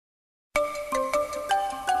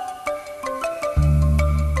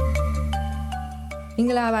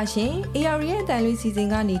င်္ဂလာပါရှင် AR ရဲ့အတန်လွှင့်စီစဉ်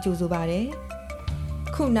ကနေကြိုဆိုပါရစေ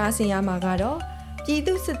။ခုနားဆင်ရမှာ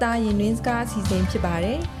ကတော့ပြည်သူစစ်သားရင်တွင်စကားအစီအစဉ်ဖြစ်ပါတ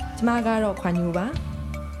ယ်။ကျွန်မကတော့ခွာညိုပါ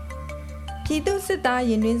။ပြည်သူစစ်သား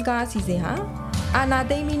ရင်တွင်စကားအစီအစဉ်ဟာအာဏာ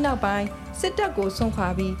သိမ်းပြီးနောက်ပိုင်းစစ်တပ်ကိုဆွန့်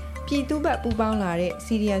ခွာပြီးပြည်သူ့ဘက်ပူးပေါင်းလာ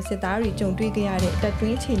တဲ့စီရီယန်စစ်သားတွေကြုံတွေ့ခဲ့ရတဲ့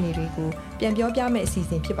တပ်တွင်းအခြေအနေတွေကိုပြန်ပြောပြမယ့်အစီ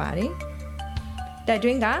အစဉ်ဖြစ်ပါတယ်။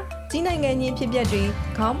တပ်တွင်းကကြီးနိုင်ငံချင်းဖြစ်ပျက်တွေ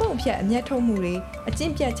ခေါင်းပုံဖြတ်အမျက်ထုတ်မှုတွေ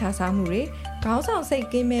အကျင့်ပြတ်ခြစားမှုတွေခေါင်းဆောင်စိတ်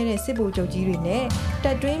ကင်းမဲ့တဲ့စစ်ဗိုလ်ချုပ်ကြီးတွေနဲ့တ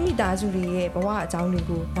ပ်တွင်းမိသားစုတွေရဲ့ဘဝအကြောင်း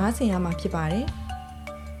တွေကိုနားဆင်ရမှာဖြစ်ပါတယ်။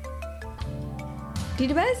ဒီ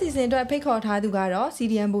တစ်ပတ်အစီအစဉ်အတွက်ဖိတ်ခေါ်ထားသူကတော့စီ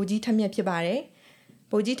ရီယန်ဗိုလ်ကြီးထက်မြက်ဖြစ်ပါတယ်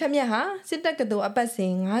။ဗိုလ်ကြီးထက်မြက်ဟာစစ်တပ်ကတော်အပတ်စ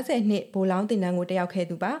ဉ်90နှစ်ဗိုလ်လောင်းတင်တန်းကိုတက်ရောက်ခဲ့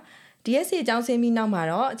သူပါ။ DSC အကြောင်းဆင်းပြီးနောက်မှာ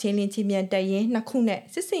တော့အခြေလင်းချင်းမြန်တက်ရင်2ခု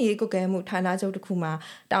နဲ့စစ်စင်ရေးကုကဲမှုဌာနချုပ်တစ်ခု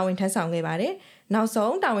မှာတာဝန်ထမ်းဆောင်ခဲ့ပါတယ်။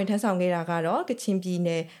နောက်ဆုံးတာဝန်ထမ်းဆောင်ခဲ့တာကတော့ကချင်ပြည်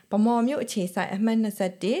နယ်ဗမော်မြို့အခြေဆိုင်အမှတ်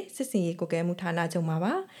21စစ်စင်ရေးကုကဲမှုဌာနချုပ်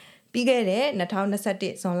မှာပါ။ပြီးခဲ့တဲ့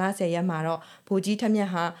2021ဇွန်လ10ရက်မှာတော့ဗိုလ်ကြီးထက်မြက်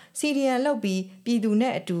ဟာစီရီ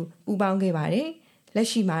ယန်လုပ်ပြီးပြည်သူနဲ့အတူပူးပေါင်းခဲ့ပါတယ်။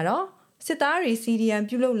လက်ရှိမှာတော့စစ်သားတွေစီရီ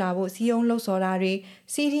ယန်ပြုလုပ်လာဖို့စီယုံလှုပ်ဆော်တာ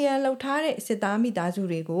တွေစီရီယန်လှုပ်ထားတဲ့စစ်သားမိသားစု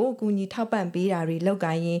တွေကိုအကူအညီထောက်ပံ့ပေးတာတွေလုပ်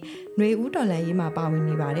ကိုင်းရင်ຫນွေဦးတော်လှန်ရေးမှာပါဝင်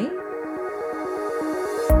နေပါတယ်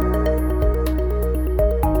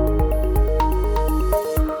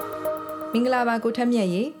။မင်္ဂလာပါကို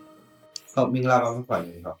ထက်မြက်ရေ။ဟုတ်မင်္ဂလာပါခွာ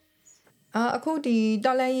ရေဟုတ်။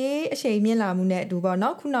အခုဒီတော်လှန်ရေးအချိန်မြင့်လာမှုနဲ့အတူပေါ့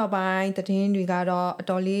နော်ခုနောက်ပိုင်းသတင်းတွေကတော့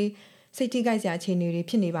အတော်လေးစိတ်ထိခိုက်စရာအခြေအနေတွေ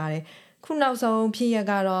ဖြစ်နေပါတယ်။ခုနောက်ဆုံးဖြစ်ရ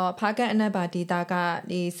ကတော့ဖားကန်အနက်ပါဒေတာက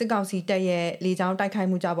ဒီစစ်ကောင်စီတပ်ရဲ့လေကြောင်းတိုက်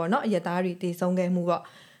ခိုက်မှုကြောင့်ပေါ့နော်အရက်သားတွေတည်ဆုံးခဲ့မှုပေါ့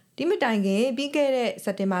ဒီမတိုင်ခင်ပြီးခဲ့တဲ့စ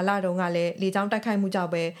က်တင်ဘာလတုန်းကလည်းလေကြောင်းတိုက်ခိုက်မှုကြော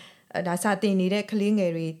င့်ပဲဒါစတင်နေတဲ့ကလေး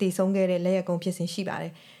ငယ်တွေတည်ဆုံးခဲ့တဲ့လက်ရကုံဖြစ်စဉ်ရှိပါ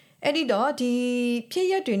တယ်အဲ့ဒီတော့ဒီဖြစ်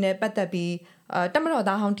ရက်တွေနဲ့ပတ်သက်ပြီးတ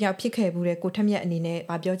မတော်သားဟောင်းတယောက်ဖြစ်ခဲ့မှုတဲ့ကိုထက်မြက်အနေ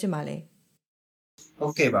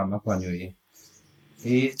နဲ့ဗာပြောချင်ပါလဲဟုတ်ကဲ့ပါမခွန်ညိုရေ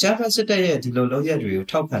ဒီဂျာဖတ်စစ်တပ်ရဲ့ဒီလိုလုပ်ရက်တွေ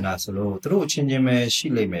ကိုထောက်ခံတာဆိုလို့သူတို့ချင်းချင်းပဲရှိ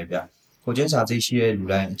လိမ့်မယ်ဗျကိုကျင်းစာသိရှိရဲ့လူ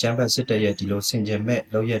တိုင်းအကြမ်းဖက်စစ်တပ်ရဲ့ဒီလိုဆင်ခြင်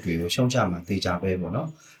မဲ့လုပ်ရက်တွေကိုရှုံချမှသိကြပဲပေါ့နော်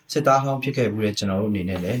စစ်သားဟောင်းဖြစ်ခဲ့မှုတဲ့ကျွန်တော်တို့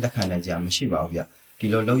အနေနဲ့လည်းလက်ခံနိုင်ကြမရှိပါ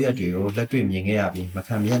ဘူးဗျဒီလိုလုပ်ရက်တွေကိုလက်တွေ့မြင်ခဲ့ရပြီး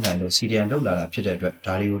မခံမြင်နိုင်လို့စီရီယန်လောက်လာတာဖြစ်တဲ့အတွက်ဒါ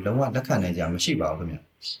တွေကိုလုံးဝလက်ခံနိုင်ကြမရှိပါဘူး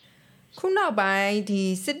ခင်ဗျခုနောက်ပိုင်းဒီ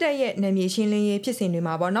စစ်တပ်ရဲ့နယ်မြေရှင်းလင်းရေးဖြစ်စဉ်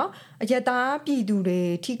တွေမှာပေါ့နော်အရက်သားပြည်သူတွေ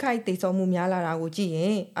ထိခိုက်ဒေဆုံးမှုများလာတာကိုကြည့်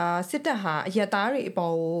ရင်စစ်တပ်ဟာအရက်သားတွေအ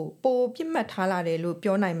ပေါ်ကိုပိုပြစ်မှတ်ထားလာတယ်လို့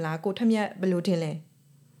ပြောနိုင်မလားကိုထက်မြက်ဘယ်လိုထင်လဲ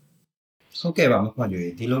ဟုတ်ကဲ့ပါမခွန်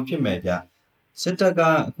ကြီးဒီလိုဖြစ်မယ်ဗျစစ်တပ်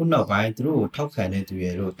ကအခုနောက်ပိုင်းသူတို့ကိုထောက်ခံတဲ့သူ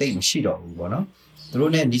ရဲ့လို့တိတ်မရှိတော့ဘူးပေါ့နော်သူ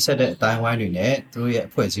တို့နဲ့နှိစက်တဲ့အတိုင်းဝိုင်းတွေနဲ့သူတို့ရဲ့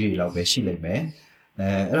အဖွဲ့အစည်းတွေလောက်ပဲရှိလိမ့်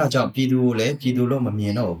မယ်အဲ့ဒါကြောင့်ပြည်သူကိုလည်းပြည်သူလို့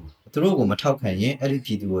မမြင်တော့ဘူးသူတို့ကိုမထောက်ခံရင်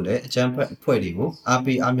အဲ့ဒီပြည်သူကိုလည်းအကြမ်းဖက်အဖွဲ့တွေကို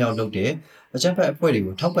အားပေးအားမြောက်လုပ်တယ်အကြမ်းဖက်အဖွဲ့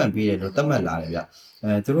တွေကိုထောက်ပံ့ပေးတယ်လို့သတ်မှတ်လာတယ်ဗျ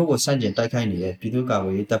သူတို့ကိုစန့်ကျင်တိုက်ခိုက်နေတဲ့ပြည်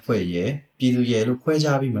သူ့ကာကွယ်ရေးတပ်ဖွဲ့ရဲ့ပြည်သူရဲ့လို့ခွဲ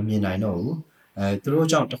ခြားပြီးမမြင်နိုင်တော့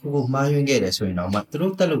ဘူးသူတို့ကြောင့်တခုခုမှားယွင်းခဲ့တယ်ဆိုရင်တော့မှသူ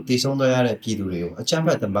တို့တက်လို့တည်ဆုံးသွားရတဲ့ပြည်သူတွေကိုအကြမ်း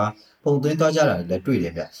ဖက်သမားပုံသွင်းသွားကြတာလည်းတွေ့တ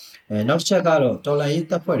ယ်ဗျနောက်တစ်ချက်ကတော့တော်လှန်ရေး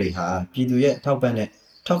တပ်ဖွဲ့တွေဟာပြည်သူရဲ့ထော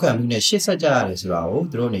က်ခံမှုနဲ့ရှေ့ဆက်ကြရတယ်ဆိုတာ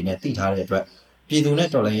ကိုသူတို့အနေနဲ့သိထားတဲ့အတွက်ပြည်သူ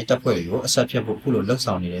နဲ့တော်လှန်ရေးတပ်ဖွဲ့တွေကိုအဆက်ဖြတ်ဖို့အခုလိုလှုပ်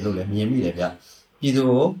ဆောင်နေတယ်လို့လည်းမြင်မိ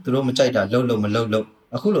တယ်ဗျပြည်သူကိုသူတို့မကြိုက်တာလှုပ်မလှုပ်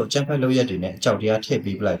အခုလိုအကြမ်းဖက်လုပ်ရက်တွေနဲ့အကြောက်တရားထ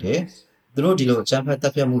ည့်ပေးပလိုက်တယ်သူတို့ဒီလိုအကြမ်းဖက်တ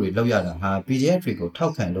ပ်ဖြတ်မှုတွေလုပ်ရတာဟာ PDF တွေကို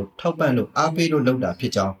ထောက်ပံ့လို့အားပေးလို့လုပ်တာဖြ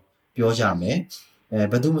စ်ကြောင်းပြောကြမယ်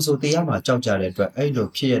ဘယ်သူမှမဆိုတရားမှာကြောက်ကြတဲ့အတွက်အဲ့လို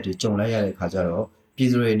ဖြစ်ရက်တွေကြုံလိုက်ရ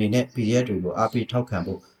တဲ့ခါကျတော့ပြည်သူတွေအနေနဲ့ PDF တွေကိုအားပေး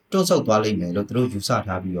ထောက်ခံဖို့တွန့်ဆုတ်သွားလိမ့်မယ်လို့သူတို့ယူ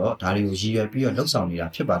ဆထားပြီးတော့ဒါတွေကိုရည်ရွယ်ပြီးတော့လှုပ်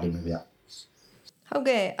ဆောင်နေတာဖြစ်ပါလိမ့်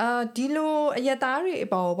မယ်ဗျဟုတ်ကဲ့ဒီလိုအရက်သားတွေအ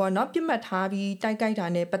ပေါ်ပေါ့နော်ပြစ်မှတ်ထားပြီးတိုက်ကြိုက်တာ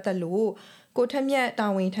နဲ့ပတ်သက်လို့ကို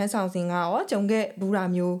ထက်မြက်တာဝန်ထမ်းဆောင်စဉ်ကရောကြုံခဲ့ဘူးတာ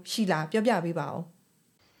မျိုးရှိလားပြောပြပေးပါဦး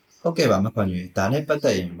ဟုတ်ကဲ့ပါမခွန်ကြီးဒါနဲ့ပတ်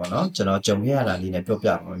သက်ရင်ပေါ့နော်ကျွန်တော်ကြုံခဲ့ရတာလေး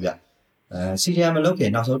နဲ့ပြောပြပါမယ်ဗျစီရီယန်မလုပ်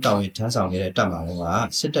ခင်နောက်ဆုံးတာဝန်ထမ်းဆောင်ခဲ့တဲ့တပ်မတော်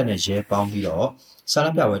ကစစ်တပ်နဲ့ရဲပေါင်းပြီးတော့စာ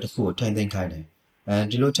ရပြပွဲတစ်ခုကိုထိန်းသိမ်းခိုင်း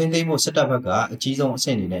တယ်ဒီလိုထိန်းသိမ်းဖို့စစ်တပ်ဘက်ကအကြီးဆုံးအ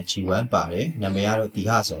ဆင့်အနေနဲ့ G1 ပါတယ်နာမည်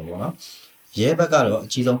ကတော့ဒီဟဆိုပေါ့နော်ရဲဘက်ကတော့အ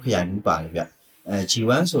ကြီးဆုံးခရိုင်မှုပါတယ်ဗျ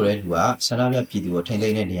G1 ဆိုတဲ့လူကဆန္ဒပြပြည်သူကိုထိ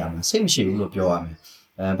န်းသိမ်းတဲ့နေရာမှာစိတ်မရှိဘူးလို့ပြောရ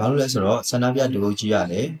မယ်ဘာလို့လဲဆိုတော့ဆန္ဒပြလူအုပ်ကြီး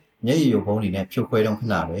ကလည်းမျက်ရည်ယိုဘုံတွေနဲ့ဖြိုခွဲတော့ခ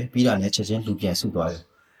ဏပဲပြီးတာနဲ့ချက်ချင်းလူပြန်ဆုသွားတယ်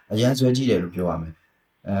အရန်ဆွဲကြည့်တယ်လို့ပြောရ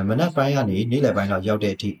မယ်မနက်ပိုင်းကနေနေ့လယ်ပိုင်းတော့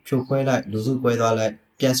ရောက်တဲ့အထိဖြိုခွဲလိုက်လူစုခွဲသွား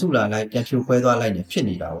လိုက်ပြန်ဆုလာလိုက်ပြန်ဖြိုခွဲသွားလိုက်နေဖြစ်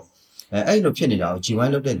နေတာပေါ့အဲ့လိုဖြစ်နေတာကို G1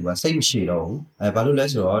 လုပ်တဲ့လူကစိတ်မရှိတော့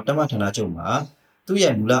ဘူးဘာလို့လဲဆိုတော့တမဌာနချုပ်မှာသူ့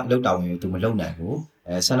ရဲ့မူလအလုပ်တာဝန်ကိုသူမလုပ်နိုင်ဘူး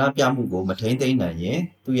ဆန္ဒပြမှုကိုမထိန်းသိမ်းနိုင်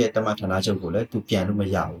ရင်သူ့ရဲ့တမဌာနချုပ်ကိုလည်းသူပြန်လို့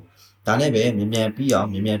မရဘူးဒါနဲ့ပဲမြ мян ပြီး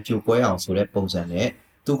အောင်မြ мян ပြိုကွဲအောင်ဆိုတဲ့ပုံစံနဲ့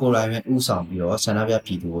သူကိုယ်တိုင်ပဲဥဆောင်ပြီးတော့ဆန္ဒပြပြ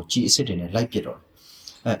ည်သူကိုကြီးအစ်စ်တွေနဲ့လိုက်ပစ်တော့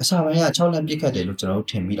အစာပိုင်းက6လက်ပစ်ခတ်တယ်လို့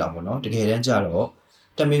ကျွန်တော်တို့ထင်မိတာပေါ့နော်တကယ်တမ်းကျတော့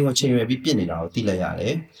တမင်ကိုချိန်ရွယ်ပြီးပြစ်နေတာကိုသိလိုက်ရတ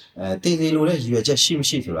ယ်တည်စီလိုတဲ့ရွယ်ချက်ရှိ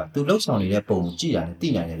မရှိဆိုတာသူလှုပ်ဆောင်နေတဲ့ပုံကိုကြည့်ရ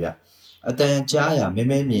တယ်သိနိုင်တယ်ဗျအတန်ကြားရမဲ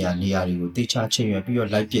မြရာနေရာတွေကိုတေချာချိန်ရွယ်ပြီးတော့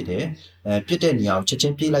လိုက်ပစ်တယ်ပြစ်တဲ့နေရာ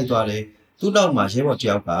ကိုချက်ချင်းပြေးလိုက်သွားတယ်သူ့နောက်မှာရဲဘော်တ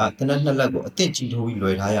ယောက်ကတနက်နှစ်လက်ကိုအသ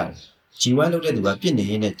င့်ကြီးထိုးပြီးလွယ်ထားရတယ်G1 လုပ်တဲ့သူကပြစ်နေ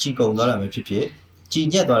ရင်းနဲ့ကြီးကုံသွားတာပဲဖြစ်ဖြစ်ကြီး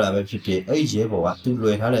ညက်သွားတာပဲဖြစ်ဖြစ်အဲ့ဒီရဲဘော်ကသူ့လွ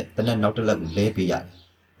ယ်ထားတဲ့တနက်နောက်တစ်လက်ကိုလဲပေးရ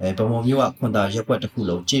တယ်ဗမော်မျိုးကခွန်တာရက်ွက်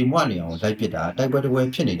တစ်ခုလုံးကြေမွနေအောင်လိုက်ပစ်တာတိုက်ပွဲတစ်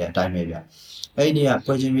ပွဲဖြစ်နေတဲ့အတိုင်းပဲဗျအဲ့ဒီနေ့က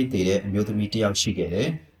ပွဲချင်းပြီးတည်တဲ့အမျိုးသမီးတယောက်ရှိခဲ့တယ်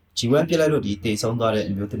G1 ပြစ်လိုက်လို့ဒီတည်ဆုံးသွားတဲ့အ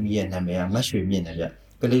မျိုးသမီးရဲ့နာမည်ကမတ်ရွှေမြင့်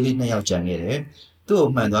တယ်ဗျကလေးလေး2ယောက်ကြံခဲ့တယ်သူ့ကို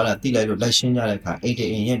မှန်သွားတာတိလိုက်လို့လိုက်ရှင်းကြတဲ့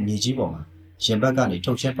အခါအိမ်ရဲ့မြေကြီးပေါ်မှာရင်ဘက်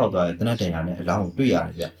ကနေထုတ်ချင်းပေါက်သွားတဲ့တနက်တန်ရနဲ့အလောင်းကိုတွေ့ရ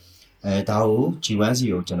တယ်ဗျဒါကို G1 စီ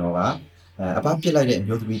ကိုကျွန်တော်ကအပပြစ်လိုက်တဲ့အ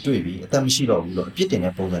မျိုးသမီးတွေ့ပြီးအသက်မရှိတော့ဘူးလို့အပြစ်တင်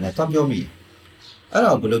တဲ့ပုံစံနဲ့တွားပြောမိအဲ့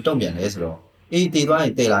ဒါကိုဘယ်လိုတုံ့ပြန်လဲဆိုတော့အေးတည်သွား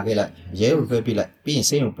ရင်တည်လာခဲ့လိုက်ရဲကိုလွှဲပြလိုက်ပြီး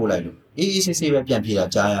ရင်ဆေးရုံပို့လိုက်လို့အေးဆေးပဲပြန်ပြေးတာ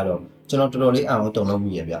ကြားရတော့ကျွန်တော်တော်တော်လေးအောင်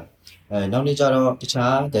တုံလုံးမိရဗျနောက်နေ့ကျတော့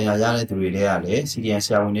တခြားဒဏ်ရာရတဲ့သူတွေလည်းရတယ် CDN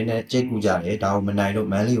ဆရာဝန်တွေနဲ့ကြိတ်ကူကြတယ်ဒါကိုမ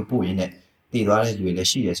နိုင်လို့မန်းလေးကိုပို့ရင်းနဲ့တည်သွားတဲ့လူတွေလ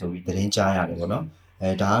ည်းရှိတယ်ဆိုပြီးသတင်းကြားရ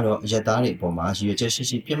တယ်ပေါ့နော်ဒါကတော့အရက်သားတွေအပေါ်မှာ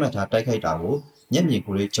ရည်ရွယ်ချက်ရှိပြစ်မှတ်ထားတိုက်ခိုက်တာကိုမျက်မြင်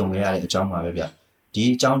ကိုယ်လေးကြုံရတဲ့အကြောင်းပါပဲဗျ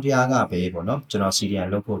ဒီအကြောင်းတရားကပဲပေါ့နော်ကျွန်တော် CDN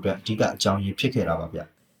လုပ်ဖို့အတွက်အဓိကအကြောင်းရင်းဖြစ်ခဲ့တာပါဗျ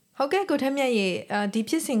ဟုတ်ကဲ့ကို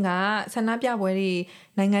ထက်မြတ်ရေဒီဖြစ်စဉ်ကဆန္ဒပြပွဲ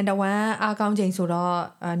တွေနိုင်ငံတော်ဝန်အားကောင်းချိန်ဆိုတော့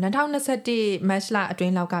2021 March လအတွ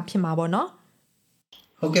င်းလောက်ကဖြစ်မှာပေါ့နော်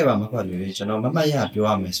ဟုတ်ကဲ့ပါမခွတ်လေးကျွန်တော်မမှတ်ရပြော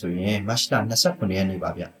ရမယ်ဆိုရင် March လ29ရက်နေ့ပါ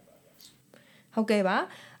ဗျဟုတ်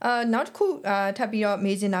ကဲ့ပါနောက်တစ်ခုထပ်ပြီးတော့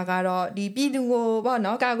မေးချင်တာကတော့ဒီပြည်သူ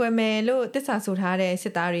ကိုပေါ့နော်ကာကွယ်မယ်လို့တစ္ဆာဆိုထားတဲ့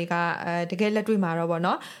စစ်သားတွေကတကယ်လက်တွေ့မှာတော့ပေါ့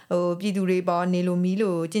နော်ဟိုပြည်သူတွေပေါ့နေ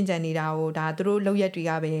လိုမီလို့ကြင်ကြံနေတာကိုဒါသူတို့လောက်ရက်တွေ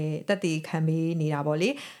ကပဲတက်တည်ခံပေးနေတာပေါ့လေ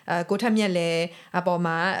ကိုထက်မြက်လည်း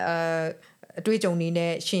အပေါ်မှာအတွေ့အကြုံ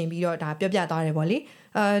တွေနဲ့ရှင်ပြီးတော့ဒါပြောပြသွား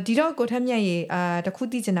တယ်ပေါ့လေဒီတော့ကိုထက်မြက်ရေတခု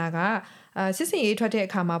သိချင်တာကစစ်စင်ရေးထွက်တဲ့အ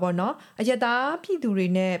ခါမှာပေါ့နော်အယက်သားပြည်သူ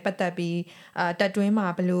တွေနဲ့ပတ်သက်ပြီးတက်တွင်း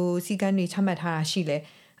မှာဘယ်လိုစီကံတွေချမှတ်ထားတာရှိလဲ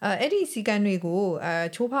အဲ့ဒီစီကံတွေ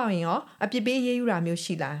ကိုချိုးဖောက်ရင်ရောအပြစ်ပေးရေးယူတာ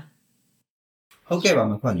မျိုးရှိလားဟုတ်ကဲ့ပါ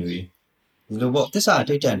မခွတ်ညူကြီးဒီလိုပေါ့တစ္ဆာအ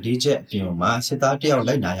ထိတ်တန့်၄ချက်အပြင်မှာစစ်သားတ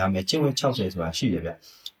ယောက်လိုက်နာရမယ်ကျင့်ဝတ်60ဆိုတာရှိ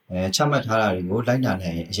တယ်ဗျချမှတ်ထားတာတွေကိုလိုက်နာနို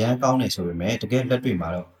င်ရင်အရန်ကောင်းတယ်ဆိုပေမဲ့တကယ်လက်တွေ့မှာ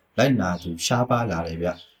တော့လိုက်နာသူရှားပါလာတယ်ဗျ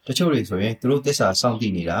တချို့တွေဆိုရင်သူတို့တစ္ဆာစောင့်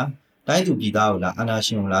တည်နေတာတိုင်းသူပြည်သားကိုလားအာဏာ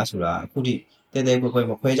ရှင်ကိုလားဆိုတာအခုထိတဲတဲကွယ်ကွယ်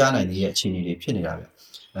မခွဲခြားနိုင်တဲ့အခြေအနေတွေဖြစ်နေတာဗျ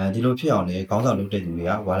ဒီလိုဖြစ်အောင်လေခေါင်းဆောင်လုပ်တဲ့သူတွေက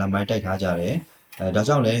ဝါလာမိုင်းတိုက်ထားကြ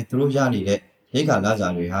တယ်ဒါကြောင့်လည်းသူတို့ရနေတဲ့ရိတ်ခါလာစာ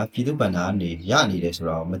တွေဟာပြည်သူ့ဗန္ဒာကနေရနေတယ်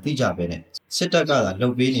ဆိုတော့မသိကြပဲနဲ့စစ်တပ်ကသာ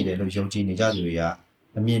လှုပ်ပေးနေတယ်လို့ယုံကြည်နေကြသူတွေက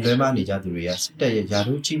အမြင်လွဲမှားနေကြသူတွေကစစ်တပ်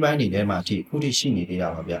ရဲ့ယာထုကြီးပိုင်းနေတဲ့မှာအထိအခုထိရှိနေ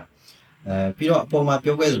သေးတာပါဗျပြီးတော့အပေါ်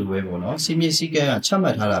မှာပြောခဲ့သလိုပဲပေါ့နော်စီမင်းစည်းကမ်း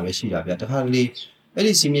ကချမှတ်ထားတာပဲရှိတာဗျတခါတလေအဲ့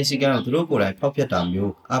ဒီစီမင်းစည်းကမ်းကိုသူတို့ကိုယ်တိုင်ဖောက်ဖျက်တာ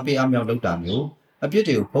မျိုးအားပေးအားမြောက်လုပ်တာမျိုးအပြစ်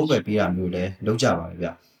တွေကိုဖုံးကွယ်ပေးတာမျိုးလည်းလုပ်ကြပါပဲဗျ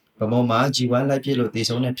ဗမောမှာ G1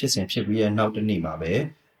 လိုက်ပြစ်လို့တေဆုံးတဲ့ဖြစ်စဉ်ဖြစ်ပြီးတဲ့နောက်တစ်နေ့မှာပဲ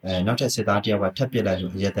နောက်ထပ်စစ်သားတယောက်ကထပ်ပစ်လိုက်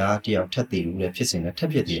လို့ရဲသားတယောက်ထပ်တည်လို့လည်းဖြစ်စဉ်နဲ့ထပ်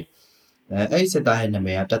ပစ်သေးအဲ့ဒီစစ်သားရဲ့နာ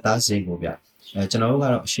မည်ကတပ်သားစင်းကိုဗျကျွန်တော်တို့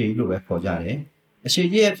ကတော့အရှိကြီးလို့ပဲခေါ်ကြတယ်အရှိ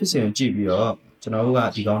ကြီးရဲ့ဖြစ်စဉ်ကိုကြည့်ပြီးတော့ကျွန်တော်တို့က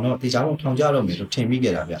ဒီကောင်တော့တေချာတော့ထောင်ကြတော့မယ်လို့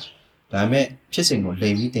ထင်မိခဲ့တာဗျဒါပေမဲ့ဖြစ်စဉ်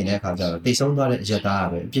ကိုလိမ်ပြီးတင်တဲ့အခါကျတော့တေဆုံးသွားတဲ့ရဲသား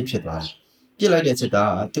ကပဲအပြစ်ဖြစ်သွားတယ်ပြစ်လိုက်တဲ့စစ်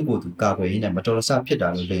သားကသူ့ကိုယ်သူကာကွယ်ရင်းနဲ့မတော်တဆဖြစ်တာ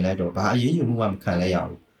လို့လိမ်လိုက်တော့ဘာအရေးယူမှုမှမခံလဲရ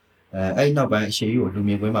ဘူးအဲ့ဒီနောက်ပိုင်းအရှိကြီးကိုလူ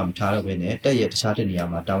မြင်ကွင်းမှာမထားတော့ဘဲနဲ့တက်ရဲ့တခြား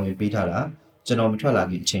တဲ့နေရာမှာတာဝန်ပေးထားတာကျွန်တော်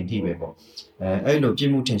မထွက်လာခင်အချိန်ထိပဲပေါ့အဲ့လိုပြစ်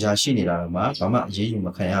မှုထင်ရှားရှိနေတာတော့မှဘာမှအ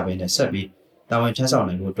ရေးယူမခံရဘဲနဲ့ဆက်ပြီးတာဝန်ထမ်း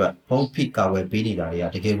ဆောင်နိုင်ဖို့အတွက်ဖုံးဖိကာဝယ်ပေးနေတာတွေ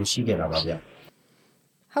ကတကယ်ကိုရှိခဲ့တာပါဗျ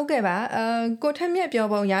ဟုတ်ကဲ့ပါကို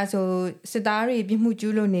ထက်မြက်ပြောပုံရဆိုစစ်သားတွေပြစ်မှု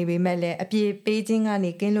ကျူးလွန်နေပေမဲ့လည်းအပြစ်ပေးခြင်း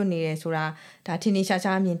ကနေကင်းလွတ်နေတယ်ဆိုတာဒါထင်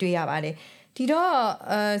ထင်ရှားရှားမြင်တွေ့ရပါ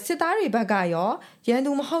တယ်ဒီတော့စစ်သားတွေဘက်ကရောရန်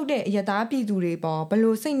သူမဟုတ်တဲ့အယက်သားပြည်သူတွေပေါ်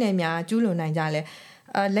ဘလို့စိတ်နဲ့များကျူးလွန်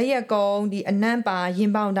နိုင်ကြလဲလက်ရက်ကုန်းဒီအနံ့ပါ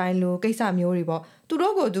ရင်ပေါင်တိုင်းလိုကိစ္စမျိုးတွေပေါ့သူ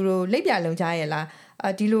တို့ကိုသူတို့လက်ပြလုံကြရဲ့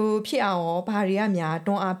လားဒီလိုဖြစ်အောင်ရောဘာတွေကများ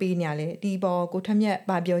တွန်းအားပေးနေရလဲဒီပေါ်ကိုထက်မြက်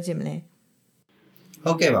ဘာပြောချင်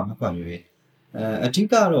မလဲဟုတ်ကဲ့ပါမခွတ်မျိုးကြီး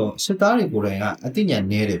အဓိကတော့စစ်သားတွေကိုယ်တိုင်က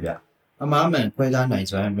အသိဉာဏ်နည်းတယ်ဗျအမားမှန်ခွဲခြားနိုင်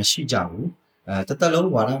စွမ်းမရှိကြဘူးတသက်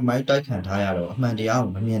လုံးဝါဒမိုင်းတိုက်ခံထားရတော့အမှန်တရားကို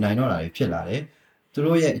မမြင်နိုင်တော့တာတွေဖြစ်လာတယ်သူ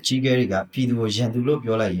တို့ရဲ့အကြီးအကဲတွေကပြည်သူကို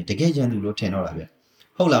ရန်သူလို့ပြောလိုက်ရင်တကယ်ရန်သူလို့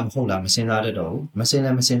ထင်တော့တာဗျဟုတ်လားမဟုတ်လားမစင်စားတတ်တော့ဘူးမစင်လ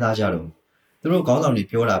ည်းမစင်စားကြတော့ဘူးသူတို့ခေါင်းဆောင်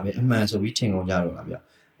တွေပြောတာပဲအမှန်ဆိုပြီးထင်ကုန်ကြတော့တာဗျ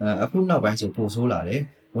အခုနောက်ပိုင်းဆိုပိုဆိုးလာ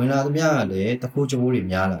တယ်ဝင်လာသမျှကလည်းတခိုးကြိုးတွေ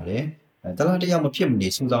များလာတယ်တလားတယောက်မဖြစ်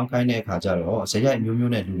မနေစူဆောင်းခိုင်းတဲ့အခါကျတော့ဇရိုက်မျိုး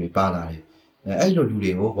မျိုးနဲ့လူတွေပါလာတယ်အဲ့လိုလူ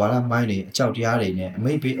တွေကိုဝါဒမိုင်းတွေအကြောက်တရားတွေနဲ့အ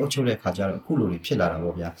မိတ်ပေးအုပ်ချုပ်တဲ့အခါကျတော့အခုလို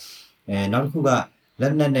တွေဖြစ်လာတာပေါ့ဗျာနောက်တစ်ခုကလ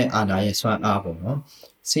က်နက်နဲ့အာဏာရဲ့စွမ်း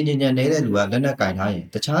အားပေါ့နော်စင်ကြင်ကြံနေတဲ့လူကလက်နက်ကင်ထားရင်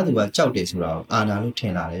တခြားသူကကြောက်တယ်ဆိုတာကိုအာဏာလို့ထ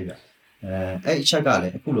င်လာတယ်ဗျ အဲ့အချက်ကလ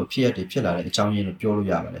ည်းအခုလိုဖြစ်ရတဲ့ဖြစ်လာတဲ့အကြောင်းရင်းလို့ပြောလို့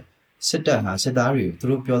ရပါတယ်စစ်တပ်ဟာစစ်သားတွေကိုသူ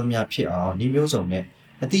တို့ပြောသမျှဖြစ်အောင်ဒီမျိုးစုံနဲ့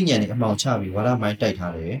အသိဉာဏ်တွေအမှောင်ချပြီးဝါဒမိုင်းတိုက်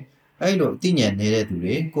ထားတယ်အဲ့လိုအသိဉာဏ်နေတဲ့သူ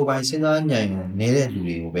တွေကိုယ်ပိုင်စဉ်းစားဉာဏ်နေတဲ့လူ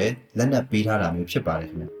တွေကိုပဲလက်နက်ပေးထားတာမျိုးဖြစ်ပါတယ်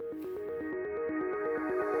ခင်ဗျ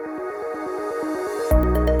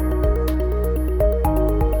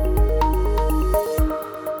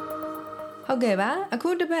ဟုတ်ကဲ့ပါအခု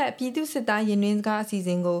တစ်ပတ်ပြည်သူစစ်သားရင်တွင်းစကားအစီအစ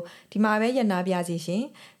ဉ်ကိုဒီမှာပဲရပ်နာပြစီရှင်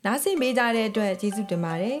နားဆင်ပေးကြတဲ့အတွက်ကျေးဇူးတင်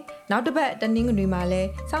ပါတယ်နောက်တစ်ပတ်တနင်္ဂနွေမှာလည်း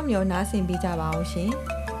စောင့်မျှော်နားဆင်ပေးကြပါအောင်ရှ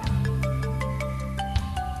င်